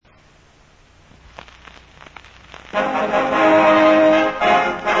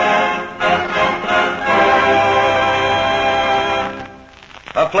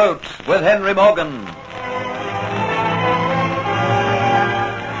Afloat with Henry Morgan.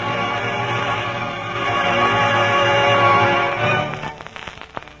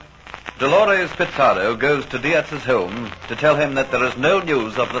 Dolores Pizarro goes to Dietz's home to tell him that there is no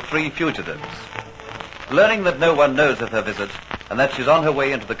news of the three fugitives. Learning that no one knows of her visit and that she's on her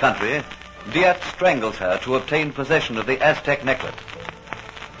way into the country, Dietz strangles her to obtain possession of the Aztec necklace.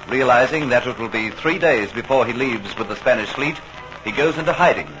 Realizing that it will be 3 days before he leaves with the Spanish fleet, he goes into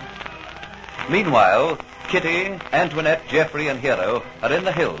hiding. Meanwhile, Kitty, Antoinette, Geoffrey, and Hero are in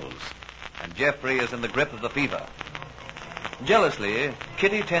the hills, and Geoffrey is in the grip of the fever. Jealously,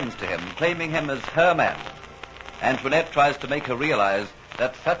 Kitty tends to him, claiming him as her man. Antoinette tries to make her realize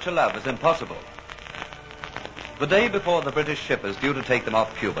that such a love is impossible. The day before the British ship is due to take them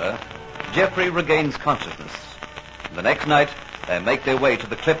off Cuba, Geoffrey regains consciousness. The next night, they make their way to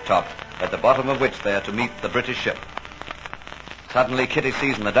the cliff top, at the bottom of which they are to meet the British ship. Suddenly, Kitty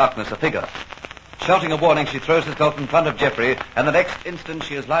sees in the darkness a figure. Shouting a warning, she throws herself in front of Geoffrey, and the next instant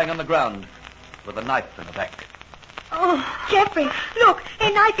she is lying on the ground with a knife in her back. Oh, Geoffrey, look,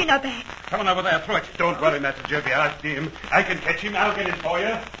 a knife in her back. Come on over there, throw it. Don't worry, Master Geoffrey, I'll see him. I can catch him, I'll get it for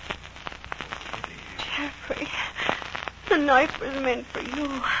you. Geoffrey, the knife was meant for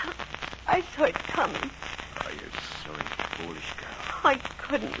you. I saw it coming. Oh, you silly, foolish girl. I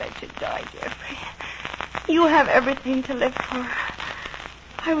couldn't let you die, Geoffrey. You have everything to live for.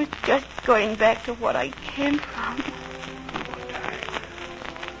 I was just going back to what I came from. You won't die.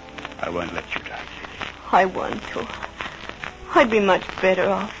 I won't let you die, Kitty. I want to. I'd be much better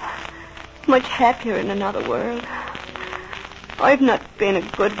off. Much happier in another world. I've not been a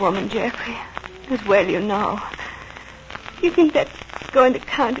good woman, Geoffrey. As well you know. You think that's going to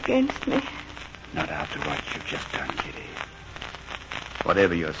count against me? Not after what you've just done, Kitty.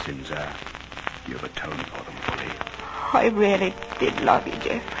 Whatever your sins are, you've atoned for them fully. I really did love you,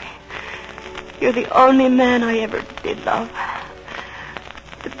 Geoffrey. You're the only man I ever did love.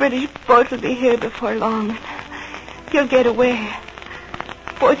 The British boat will be here before long. You'll get away.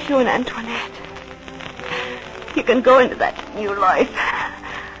 Both you and Antoinette. You can go into that new life.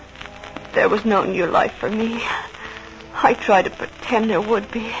 There was no new life for me. I tried to pretend there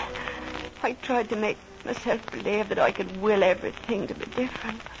would be. I tried to make myself believe that I could will everything to be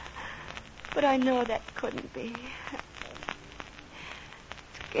different. But I know that couldn't be.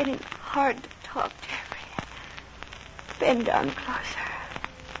 It's getting hard to talk, Geoffrey. Bend down closer.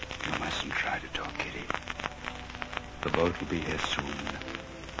 You mustn't try to talk, Kitty. The boat will be here soon.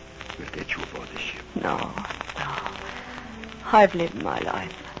 We'll get you aboard the ship. No. I've lived my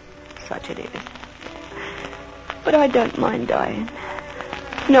life. Such it is. But I don't mind dying,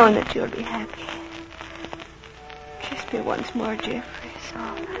 knowing that you'll be happy. Kiss me once more, Geoffrey,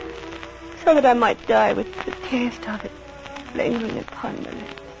 so that I might die with the taste of it lingering upon my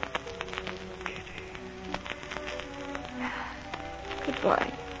lips. Kitty.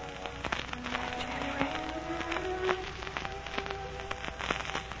 Goodbye.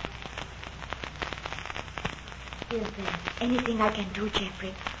 Is there anything I can do,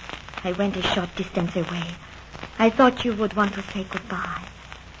 Geoffrey? I went a short distance away. I thought you would want to say goodbye.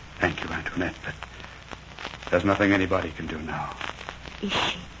 Thank you, Antoinette, but there's nothing anybody can do now. Is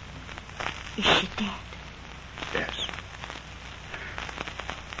she? Is she dead? Yes.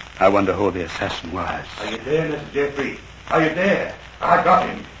 I wonder who the assassin was. Are you there, Mr. Geoffrey? Are you there? I got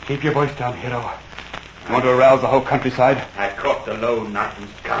him. Keep your voice down, Hero. You want to arouse the whole countryside? I caught the low Nathan's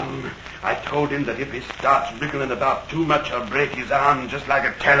gun. I told him that if he starts wriggling about too much, I'll break his arm just like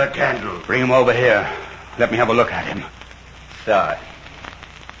a tallow candle. Bring him over here. Let me have a look at him. Sorry.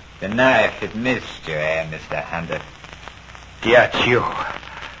 The knife, it missed you, Mr. Hunter? That's you.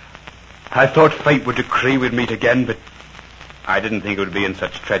 I thought fate would decree we'd meet again, but I didn't think it would be in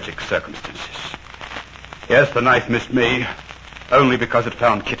such tragic circumstances. Yes, the knife missed me, only because it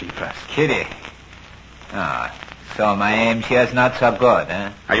found Kitty first. Kitty? Ah, so my aim here's not so good,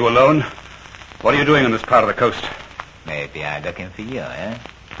 eh? Are you alone? What are you doing on this part of the coast? Maybe I'm looking for you, eh?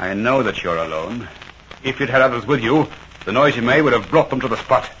 I know that you're alone. If you'd had others with you, the noise you made would have brought them to the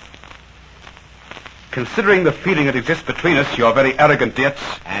spot. Considering the feeling that exists between us, you're very arrogant, Dietz.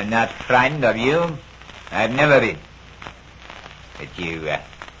 I'm not frightened of you. I've never been. But you're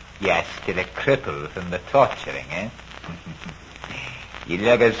still a cripple from the torturing, eh? You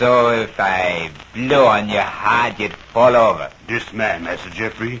look as though if I blew on your heart, you'd fall over. This man, Master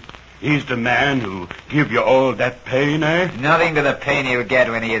Geoffrey, he's the man who give you all that pain, eh? Nothing to the pain he'll get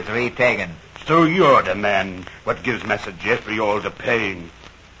when he is retaken. So you're the man what gives Master Geoffrey all the pain.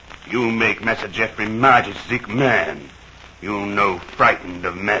 You make Master Geoffrey mighty sick man. You no frightened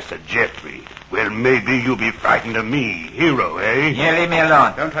of Master Geoffrey. Well, maybe you be frightened of me, Hero, eh? Yeah, leave me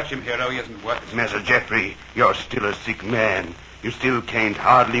alone. Don't touch him, Hero. He isn't worth it. Master Geoffrey, you're still a sick man. You still can't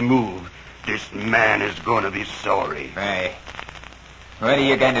hardly move. This man is going to be sorry. Hey, what are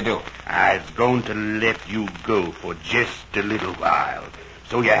you going to do? I's going to let you go for just a little while.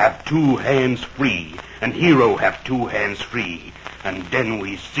 So you have 2 hands free, and Hero have 2 hands free. And then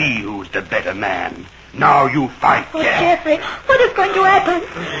we see who's the better man. Now you fight. Oh, Geoffrey, what is going to happen?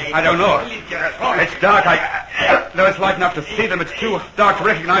 I don't know. It's dark. Though it's light enough to see them, it's too dark to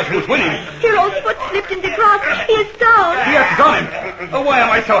recognize who's winning. Hero's foot slipped in the grass. He is down. Yes, it's on him. Oh, why am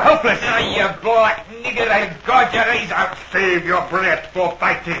I so helpless? Oh, you black nigger, I'll gouge your eyes out. Save your breath for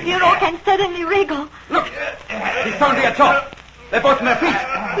fighting. Hero can suddenly wriggle. Look, he's sounding at top. They're both on their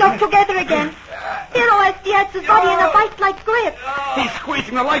feet. Locked together again. Hero has Diaz's body in a vice-like grip. He's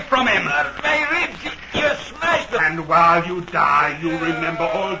squeezing the life from him. My ribs, you smashed them. And while you die, you remember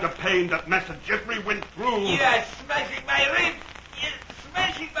all the pain that Master Geoffrey went through. You're smashing my ribs. You're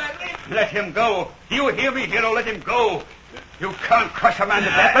smashing my ribs. Let him go. Do you hear me, Hero? Let him go. You can't crush a man to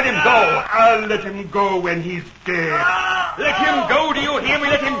death. Let him go. I'll let him go when he's dead. Let him go. Do you hear me?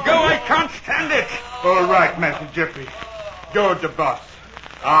 Let him go. I can't stand it. All right, Master Geoffrey. You're the boss.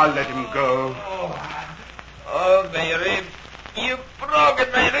 I'll let him go. Oh, my ribs. You've broken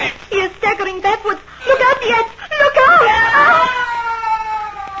my ribs. He is staggering backwards. Look out, Diaz. Look out.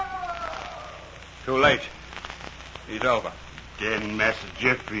 Too late. He's over. Then, Master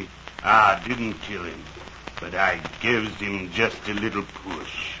Geoffrey, I didn't kill him, but I gives him just a little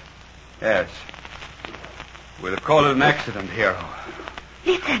push. Yes. We'll call it an accident, Hero.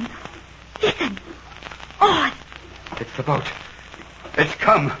 Listen. Listen. Oh, It's the boat. It's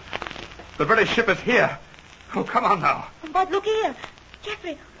come. The British ship is here. Oh, come on now. but look here.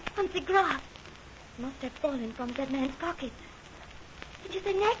 Geoffrey, on the grass. Must have fallen from that man's pocket. It is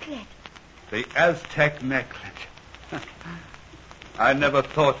a necklace. The Aztec necklet. I never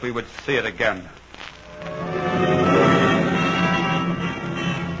thought we would see it again.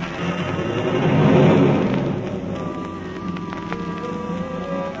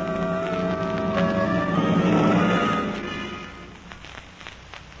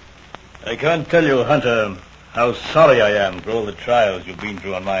 I can't tell you, Hunter, how sorry I am for all the trials you've been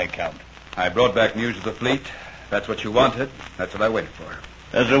through on my account. I brought back news of the fleet. That's what you wanted. That's what I waited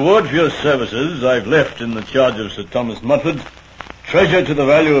for. As a reward for your services, I've left in the charge of Sir Thomas Mutford treasure to the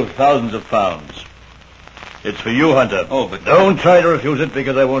value of thousands of pounds. It's for you, Hunter. Oh, but... Don't try to refuse it,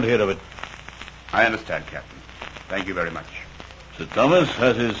 because I won't hear of it. I understand, Captain. Thank you very much. Sir Thomas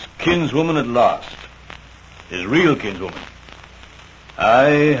has his kinswoman at last. His real kinswoman.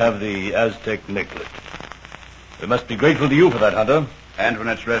 I have the Aztec necklet. We must be grateful to you for that, Hunter.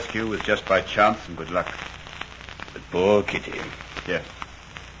 Antoinette's rescue was just by chance and good luck. But poor Kitty. Yes,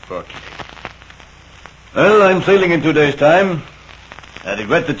 poor Kitty. Well, I'm sailing in 2 days' time. I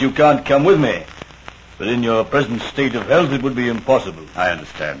regret that you can't come with me. But in your present state of health, it would be impossible. I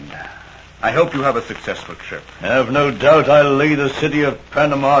understand. I hope you have a successful trip. I have no doubt I'll lay the city of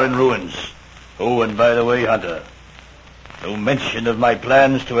Panama in ruins. Oh, and by the way, Hunter, no mention of my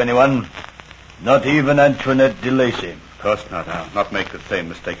plans to anyone. Not even Antoinette de Lacy. Of course not. I'll not make the same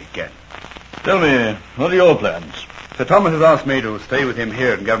mistake again. Tell me, what are your plans? Sir Thomas has asked me to stay with him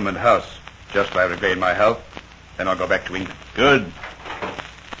here in Government House, just while I regain my health. Then I'll go back to England. Good.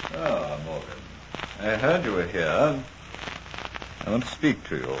 Ah, Morgan. I heard you were here. I want to speak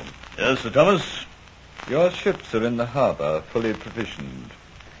to you. Yes, Sir Thomas? Your ships are in the harbour, fully provisioned.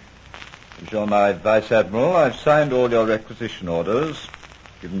 As you're my Vice Admiral, I've signed all your requisition orders,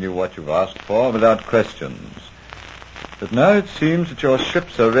 given you what you've asked for without questions. But now it seems that your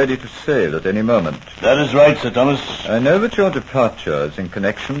ships are ready to sail at any moment. That is right, Sir Thomas. I know that your departure is in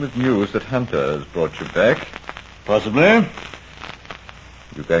connection with news that Hunter has brought you back. Possibly.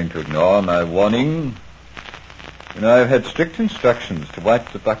 You're going to ignore my warning? You know, I've had strict instructions to wipe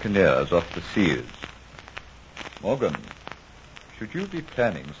the buccaneers off the seas. Morgan, should you be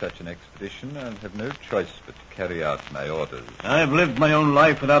planning such an expedition, I'll have no choice but to carry out my orders. I've lived my own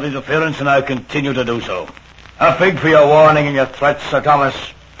life without interference, and I'll continue to do so. A fig for your warning and your threats, Sir Thomas.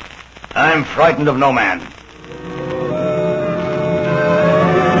 I'm frightened of no man.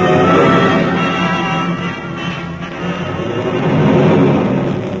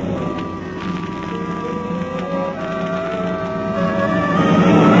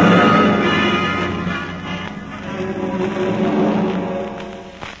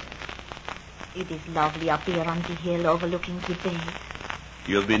 It is lovely up here on the hill overlooking the bay.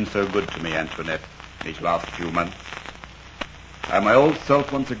 You've been so good to me, Antoinette, these last few months. I'm my old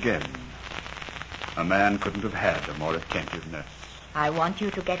self once again. A man couldn't have had a more attentive nurse. I want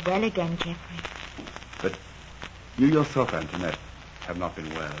you to get well again, Geoffrey. But you yourself, Antoinette, have not been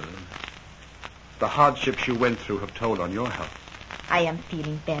well. The hardships you went through have told on your health. I am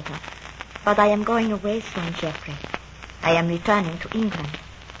feeling better. But I am going away soon, Geoffrey. I am returning to England.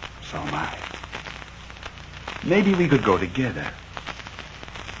 So am I. Maybe we could go together.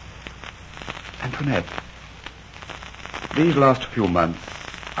 Antoinette, these last few months,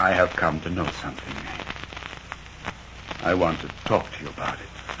 I have come to know something. I want to talk to you about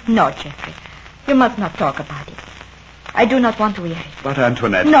it. No, Geoffrey. You must not talk about it. I do not want to hear it. But,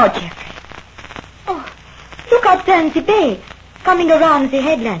 Antoinette... No, Geoffrey. Oh, look out there in the bay, coming around the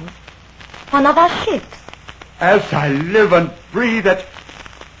headlands. One of our ships. As I live and breathe,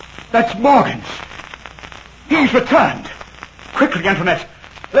 that's Morgan's. He's returned. Quickly, Antoinette.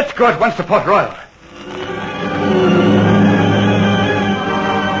 Let's go at once to Port Royal.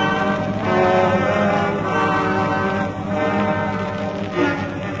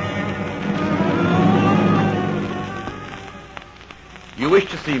 You wish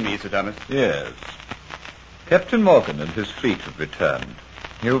to see me, Sir Thomas? Yes. Captain Morgan and his fleet have returned.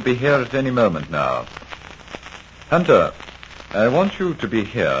 He'll be here at any moment now. Hunter, I want you to be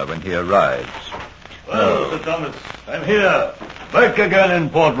here when he arrives. Well, Sir Thomas, I'm here. Back again in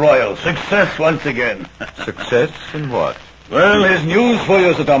Port Royal. Success once again. Success in what? Well, here's news for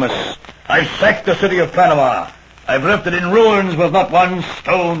you, Sir Thomas. I've sacked the city of Panama. I've left it in ruins with not one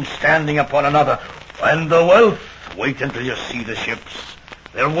stone standing upon another. And the wealth, wait until you see the ships.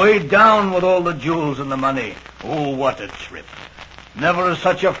 They're weighed down with all the jewels and the money. Oh, what a trip. Never has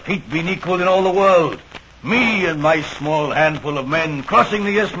such a feat been equaled in all the world. Me and my small handful of men crossing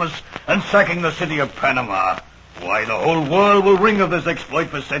the isthmus and sacking the city of Panama. Why, the whole world will ring of this exploit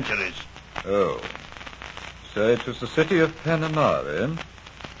for centuries. Oh. So it was the city of Panama, eh?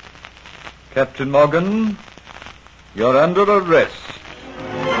 Captain Morgan, you're under arrest.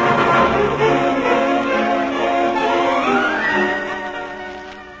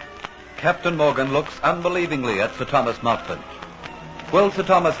 Captain Morgan looks unbelievingly at Sir Thomas Montfort. Will Sir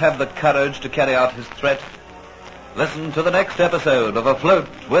Thomas have the courage to carry out his threat? Listen to the next episode of Afloat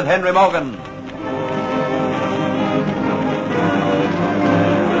with Henry Morgan.